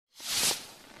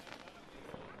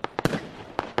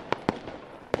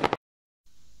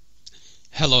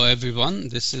Hello everyone,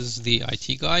 this is the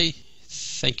IT guy.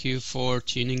 Thank you for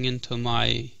tuning into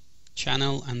my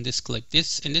channel and this clip.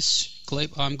 In this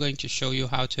clip I'm going to show you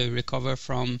how to recover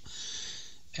from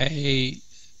a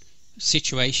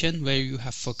situation where you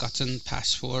have forgotten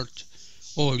password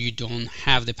or you don't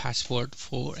have the password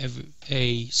for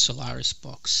a Solaris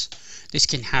box. This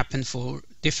can happen for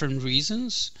different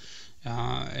reasons.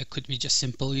 It could be just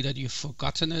simply that you've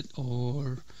forgotten it,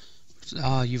 or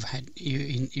you've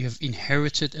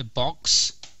inherited a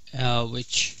box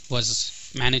which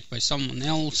was managed by someone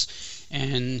else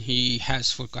and he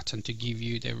has forgotten to give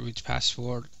you the root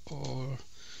password, or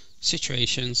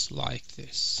situations like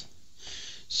this.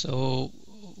 So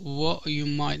what you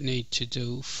might need to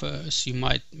do first, you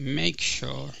might make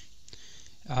sure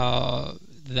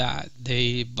that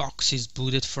the box is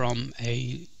booted from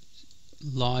a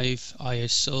live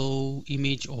ISO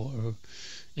image, or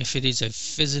if it is a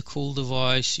physical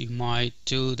device you might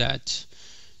do that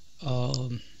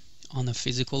on a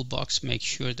physical box. Make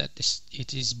sure that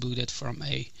it is booted from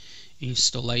a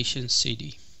installation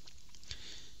CD.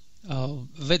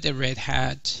 With the Red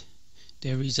Hat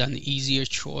there is an easier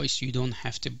choice. You don't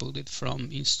have to boot it from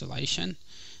installation.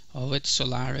 With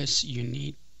Solaris you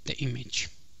need the image.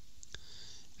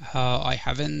 I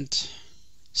haven't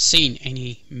seen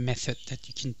any method that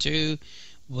you can do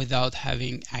without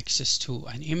having access to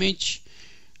an image,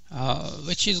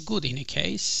 which is good in a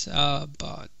case,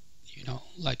 but you know,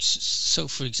 like so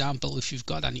for example, if you've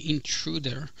got an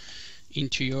intruder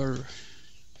into your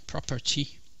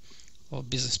property or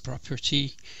business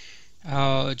property,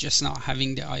 just not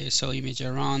having the ISO image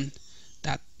around,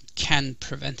 that can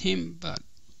prevent him. But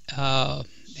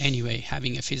anyway,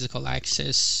 having a physical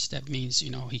access, that means, you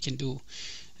know, he can do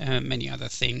many other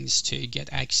things to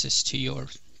get access to your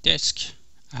disk,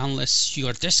 unless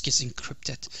your disk is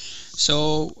encrypted.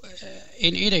 So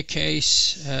in either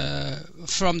case,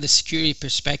 from the security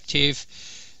perspective,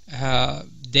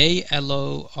 they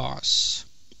allow us,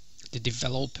 the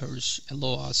developers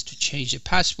allow us to change the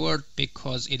password,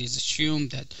 because it is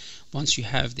assumed that once you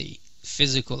have the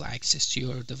physical access to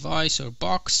your device or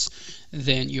box,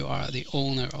 then you are the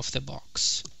owner of the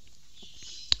box.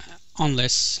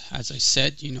 Unless, as I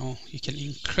said, you know, you can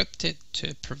encrypt it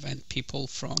to prevent people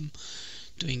from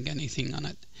doing anything on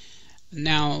it.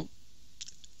 Now,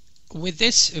 with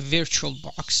this virtual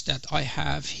box that I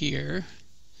have here,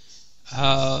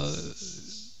 I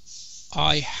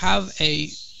have a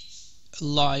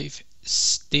live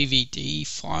DVD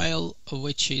file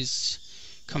which is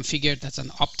configured as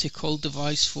an optical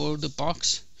device for the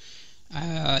box.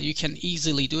 You can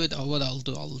easily do it, or what I'll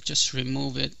do, I'll just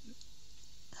remove it,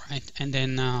 right, and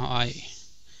then I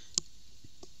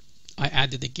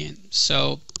add it again.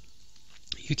 So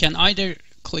you can either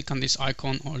click on this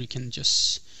icon, or you can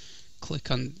just click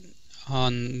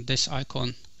on this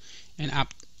icon and add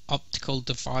optical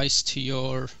device to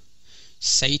your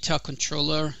SATA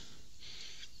controller.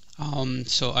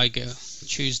 So I go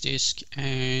choose disk,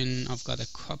 and I've got a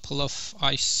couple of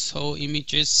ISO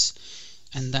images,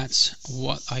 and that's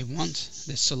what I want,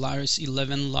 the Solaris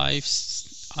 11 Live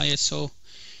ISO,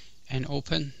 and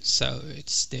open. So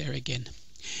it's there again.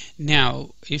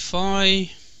 Now if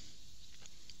I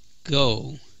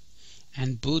go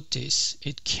and boot this,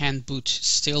 it can boot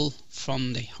still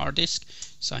from the hard disk,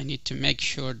 so I need to make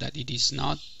sure that it is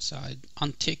not. So I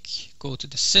untick, go to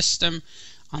the system,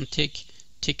 untick,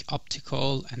 tick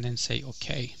optical, and then say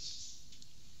OK.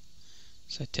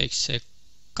 So it takes a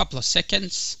couple of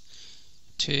seconds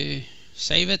to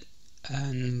save it,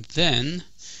 and then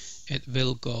it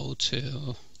will go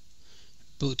to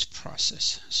boot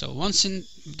process. So once in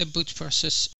the boot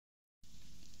process,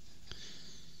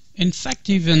 in fact,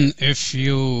 even if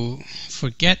you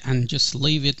forget and just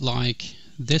leave it like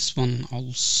this one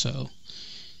also,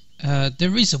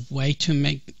 there is a way to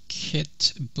make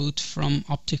it boot from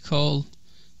optical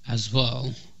as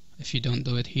well, if you don't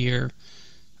do it here,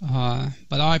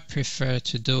 but I prefer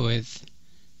to do it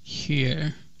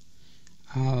here,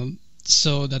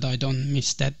 so that I don't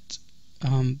miss that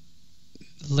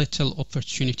little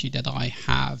opportunity that I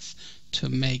have to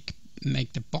make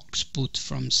the box boot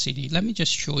from CD. Let me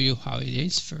just show you how it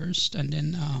is first, and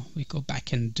then we go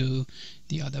back and do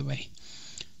the other way.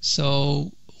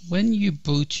 So when you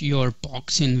boot your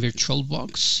box in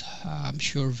VirtualBox, I'm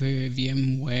sure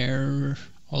VMware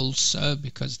also,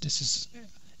 because this is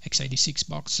x86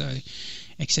 box, so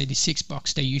x86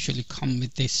 box, they usually come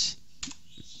with this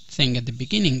thing at the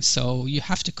beginning, so you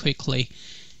have to quickly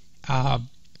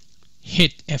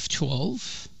hit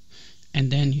F12,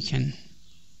 and then you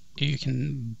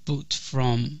can boot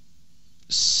from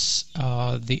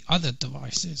the other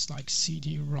devices like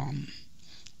CD-ROM,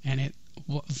 and it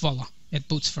voila, it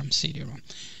boots from CD-ROM.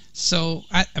 So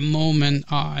at the moment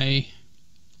I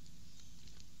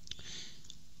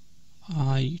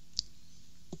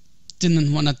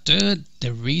didn't want to do it.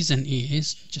 The reason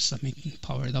is, just let me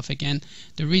power it off again.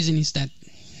 The reason is that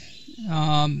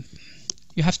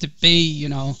you have to be,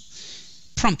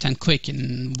 prompt and quick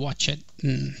and watch it.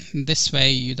 And this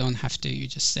way you don't have to, you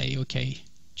just say, okay,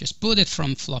 just boot it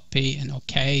from floppy and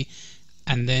okay.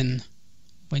 And then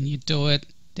when you do it,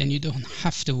 then you don't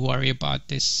have to worry about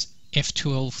this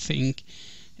F12 thing.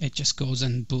 It just goes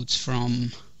and boots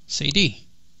from CD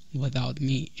without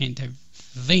me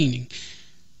intervening.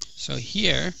 So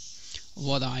here,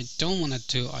 what I don't want to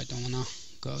do, I don't want to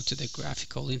go to the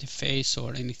graphical interface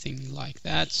or anything like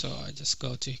that. So I just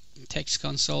go to text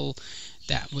console.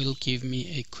 That will give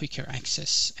me a quicker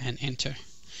access and enter.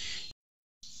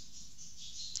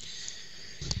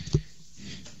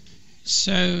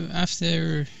 So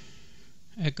after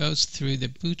it goes through the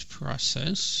boot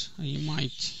process, you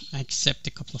might accept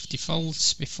a couple of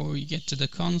defaults before you get to the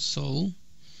console.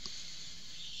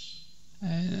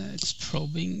 It's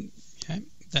probing. Okay,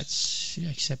 you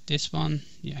accept this one,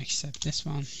 you accept this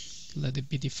one. Let it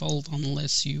be default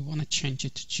unless you want to change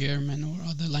it to German or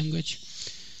other language.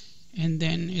 And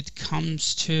then it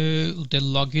comes to the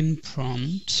login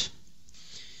prompt.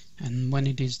 And when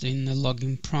it is in the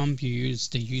login prompt, you use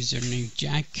the username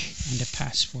Jack and the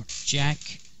password Jack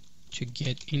to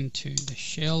get into the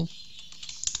shell.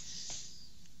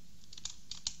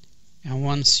 And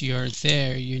once you're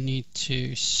there, you need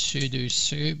to sudo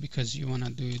su because you want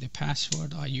to do the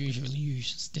password. I usually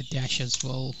use the dash as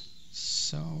well.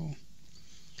 So,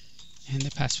 and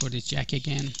the password is Jack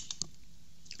again.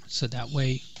 So that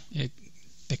way it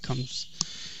becomes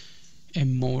a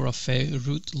more of a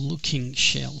root looking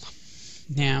shell.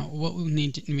 Now what we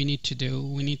need to do,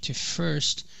 we need to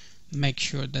first make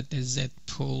sure that the Z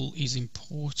pool is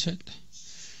imported.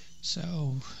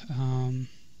 So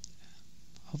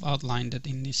I've outlined it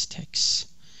in this text.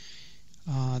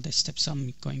 The steps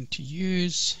I'm going to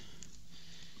use,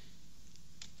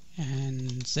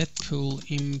 and Z pool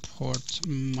import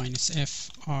 -f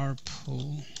R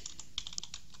pool,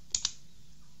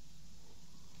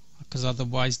 because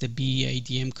otherwise the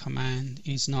BADM command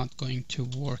is not going to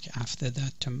work after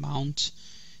that to mount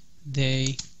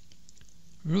the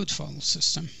root file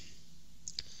system.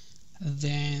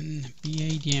 Then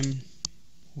BADM,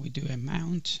 we do a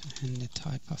mount, and the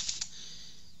type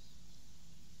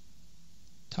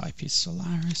is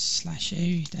Solaris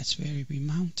 /A. That's where we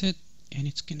mount it, and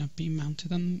it's gonna be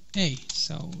mounted on A.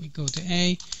 So we go to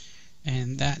A,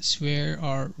 and that's where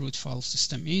our root file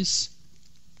system is.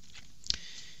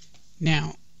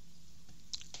 Now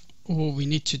what we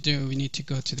need to do, we need to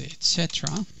go to the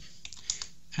etc,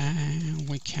 and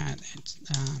we can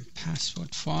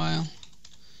password file.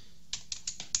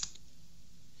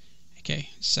 Okay,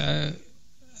 so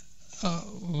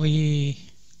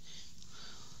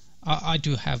I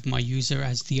do have my user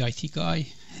as the IT guy,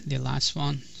 the last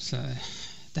one, so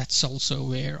that's also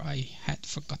where I had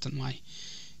forgotten my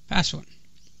password,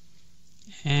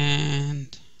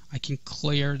 and I can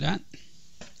clear that.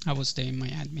 I was there in my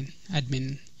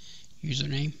admin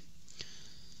username.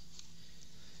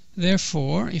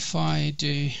 Therefore, if I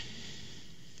do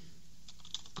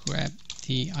grab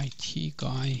the IT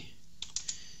guy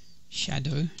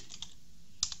shadow,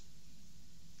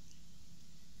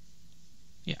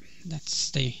 yeah, that's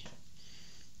the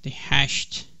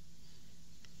hashed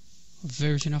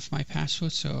version of my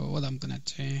password. So what I'm gonna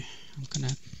do, I'm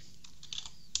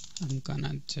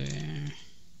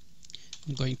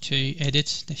going to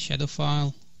edit the shadow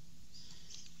file,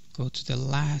 go to the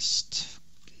last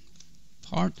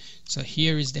part. So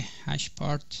here is the hash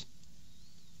part,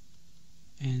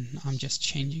 and I'm just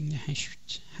changing the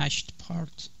hashed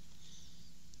part,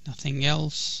 nothing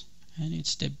else, and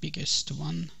it's the biggest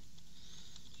one,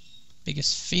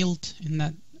 biggest field in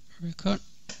that record.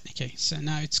 Okay, so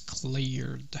now it's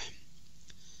cleared.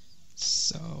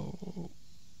 So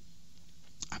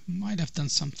I might have done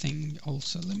something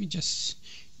also. Let me just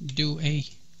do a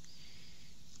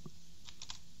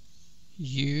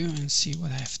U and see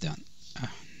what I've done.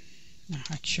 No,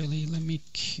 actually, let me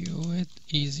queue it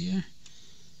easier,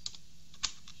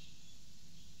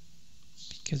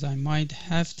 because I might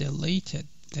have deleted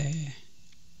the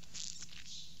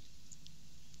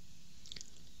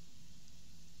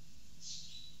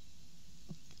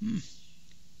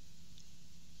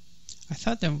I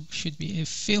thought there should be a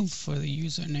field for the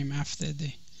username after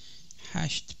the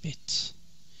hashed bit,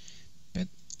 but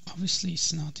obviously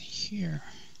it's not here.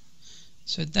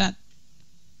 So that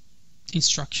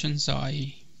instructions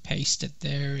I pasted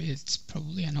there, it's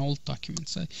probably an old document.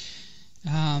 So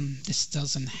this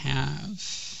doesn't have,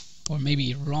 or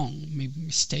maybe wrong, maybe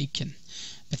mistaken,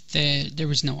 but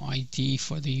there is no ID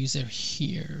for the user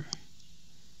here.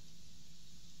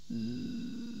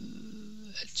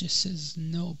 It just says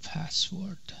no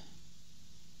password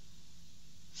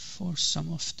for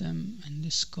some of them, and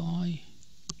this guy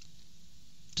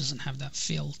doesn't have that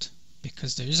field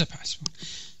because there is a password.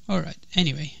 Alright,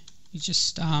 anyway, you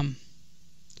just x,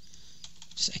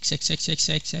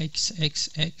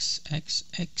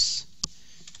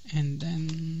 and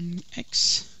then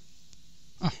x,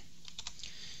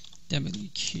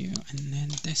 WQ, and then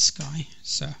this guy.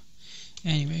 So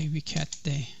anyway, we cut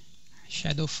the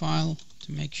shadow file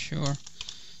to make sure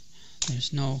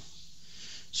there's no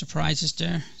surprises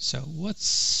there. So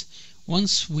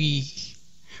once we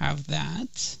have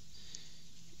that,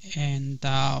 and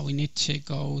we need to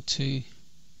go to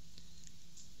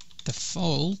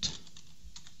default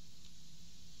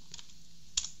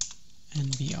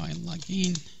and BI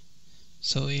login,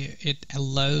 so it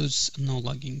allows no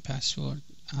login password.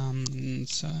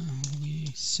 So we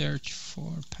search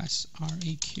for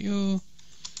passREQ,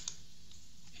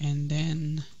 and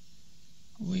then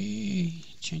we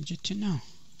change it to no.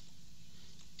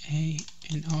 A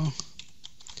and O,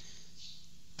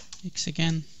 X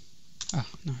again. Oh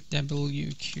no,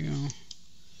 WQ.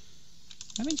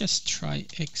 Let me just try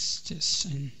X this,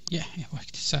 and yeah, it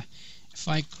worked. So if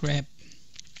I grab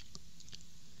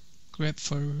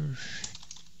for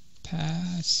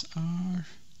passREQ,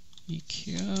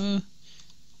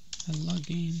 a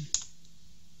login,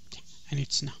 and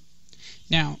it's no.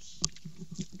 Now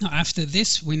after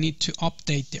this, we need to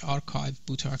update the archive,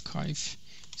 boot archive.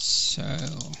 So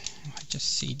I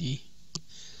just cd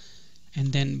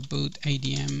and then boot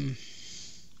ADM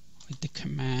with the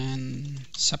command,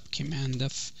 subcommand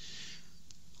of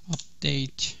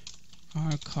update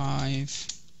archive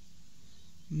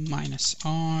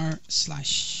 -r/a,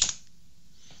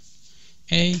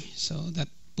 so that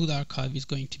boot archive is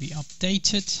going to be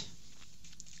updated.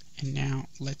 And now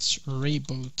let's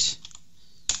reboot.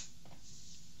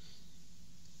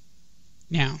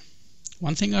 Now,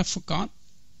 one thing I forgot,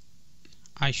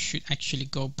 I should actually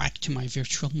go back to my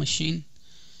virtual machine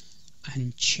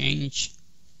and change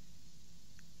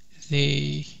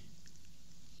the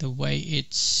way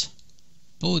it's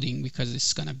booting, because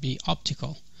it's gonna be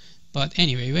optical. But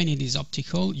anyway, when it is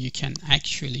optical, you can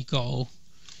actually go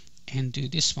and do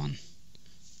this one,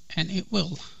 and it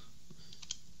will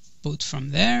boot from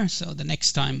there. So the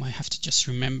next time I have to just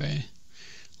remember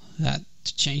that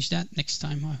to change that next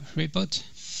time I reboot.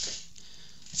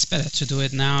 It's better to do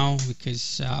it now,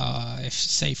 because if,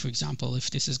 say for example, if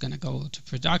this is going to go to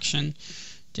production,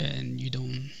 then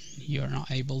you're not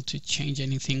able to change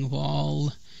anything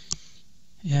while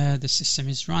the system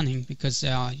is running, because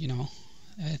you know,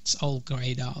 it's all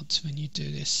grayed out when you do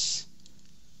this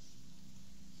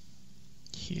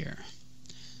here.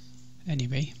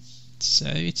 Anyway, so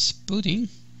it's booting.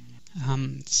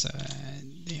 So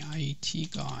the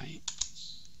IT guy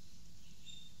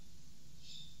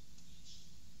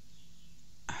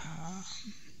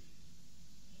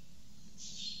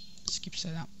skip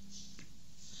setup.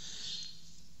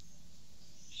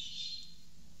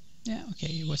 Yeah, okay,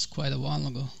 it was quite a while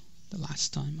ago, the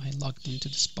last time I logged into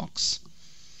this box.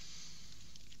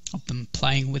 I've been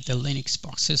playing with the Linux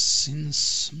boxes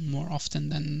since more often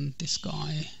than this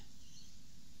guy.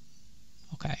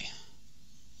 Okay,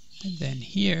 and then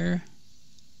here,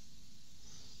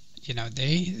 you know,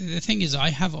 the thing is, I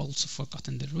have also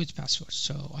forgotten the root password,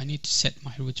 so I need to set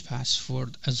my root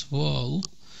password as well.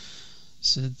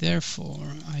 So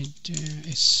therefore I do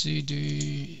a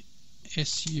sudo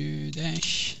su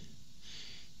dash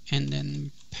and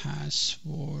then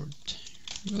password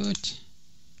root.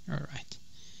 Alright,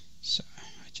 so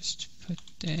I just put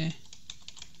the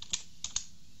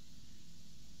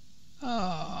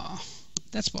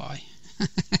that's why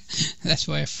that's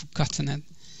why I've forgotten it.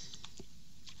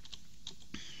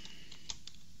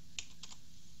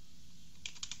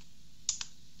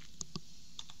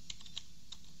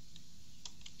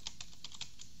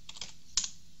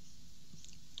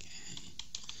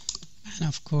 And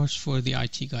of course, for the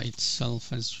IT guy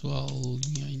itself as well,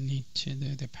 I need to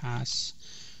do the password.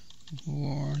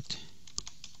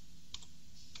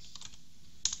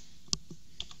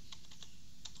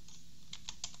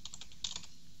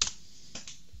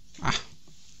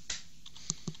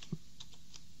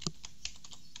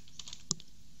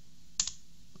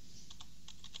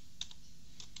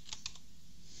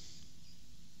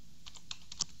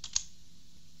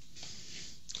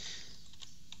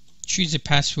 Choose a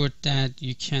password that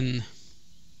you can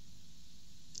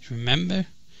remember,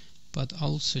 but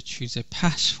also choose a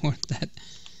password that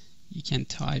you can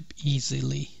type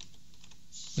easily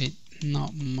with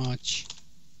not much.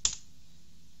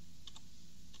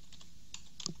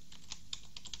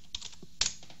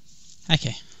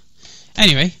 Okay,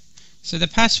 anyway, so the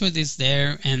password is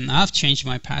there, and I've changed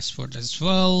my password as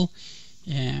well.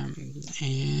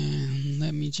 And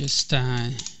let me just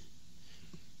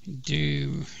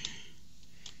do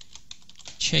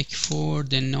check for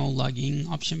the no logging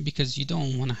option, because you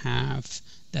don't want to have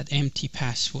that empty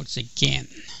passwords again.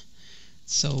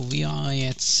 So vi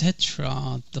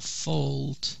etc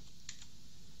default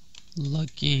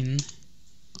login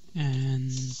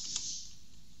and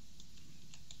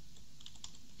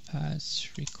pass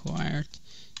required.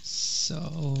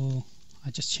 So I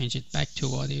just change it back to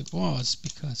what it was,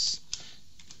 because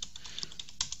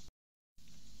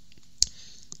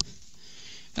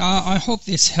I hope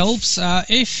this helps.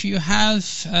 If you have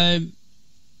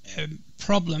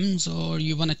problems, or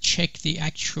you want to check the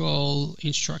actual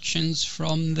instructions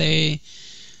from the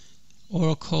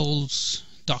Oracle's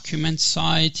document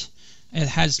site, it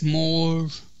has more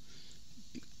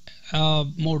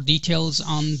details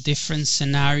on different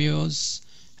scenarios,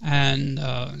 and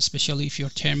especially if your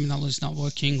terminal is not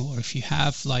working, or if you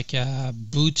have like a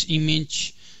boot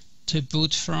image to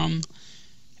boot from.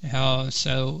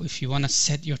 So if you want to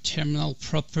set your terminal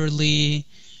properly,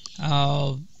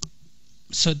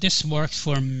 so this works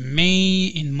for me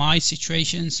in my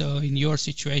situation. So in your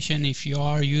situation, if you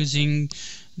are using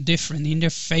different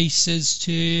interfaces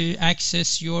to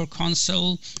access your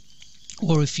console,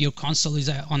 or if your console is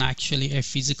on actually a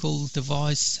physical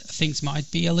device, things might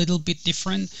be a little bit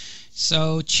different.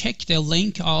 So check the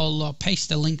link. I'll paste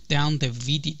the link down the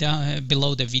video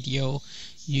below the video.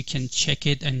 You can check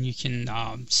it, and you can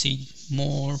see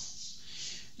more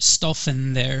stuff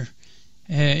in there.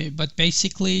 But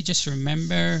basically, just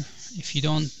remember, if you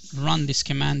don't run this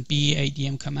command,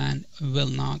 BADM command will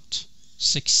not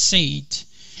succeed.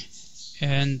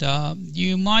 And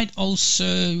you might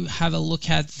also have a look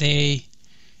at the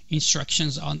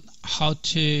instructions on how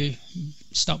to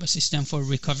stop a system for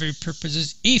recovery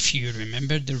purposes. If you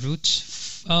remember the root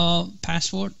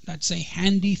password, that's a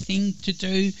handy thing to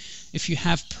do if you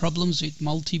have problems with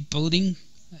multi-booting,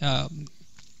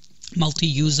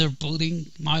 multi-user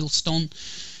booting milestone.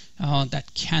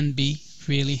 That can be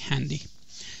really handy.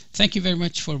 Thank you very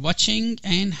much for watching,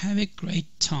 and have a great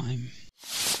time.